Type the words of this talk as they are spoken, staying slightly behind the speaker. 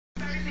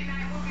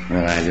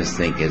And I just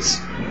think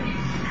it's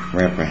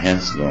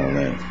reprehensible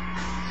that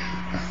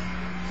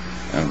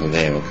Uncle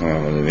Dave will come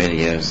up with a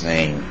video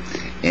saying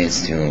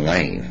it's too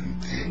late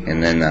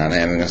and then not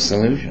having a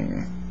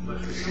solution.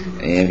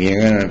 If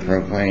you're going to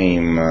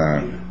proclaim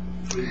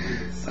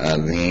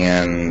the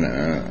end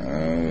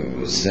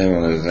of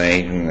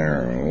civilization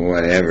or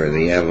whatever,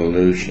 the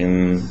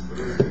evolution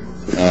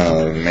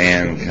of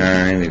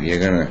mankind, if you're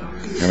going to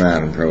come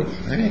out and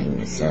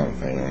proclaim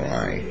something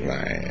like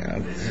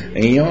that,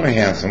 and you ought to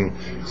have some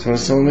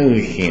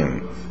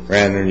solution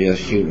rather than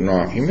just shooting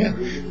off your mouth.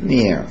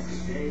 Yeah.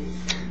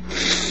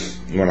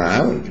 What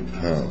I would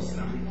propose,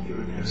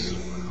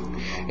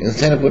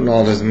 instead of putting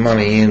all this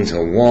money into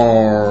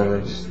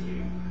wars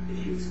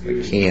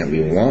that can't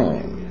be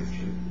won,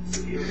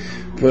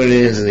 put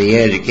it into the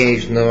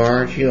education of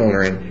our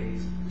children.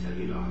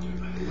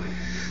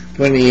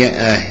 Put the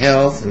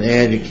health and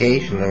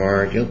education of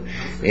our children.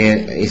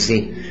 And you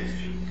see,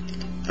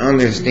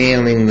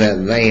 understanding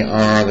that they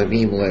are the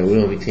people that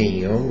will be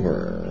taking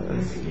over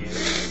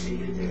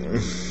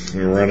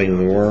and running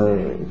the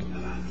world.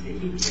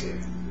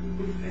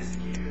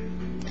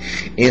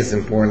 It's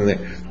important that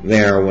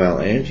they are well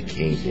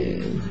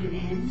educated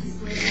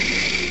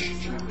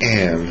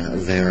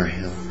and they are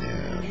healthy.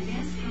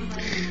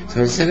 So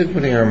instead of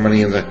putting our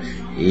money into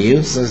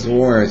useless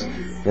wars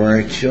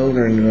where our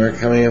children who are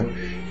coming up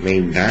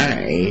may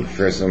die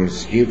for some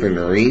stupid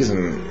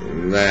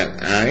reason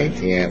that I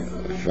can't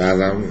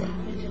fathom,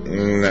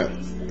 no.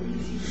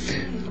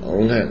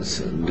 Let's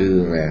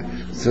do that.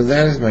 So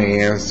that is my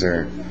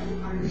answer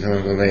to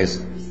Uncle Dave's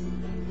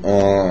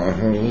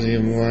who's he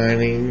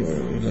whining?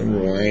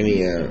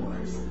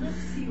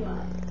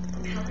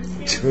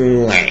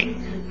 Too late.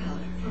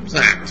 It's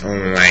not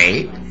too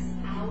late.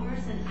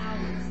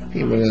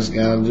 People just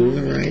gotta do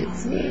the right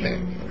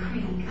thing.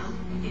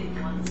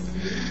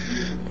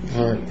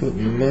 Apart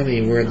putting the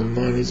money where the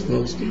money's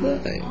supposed to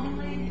be.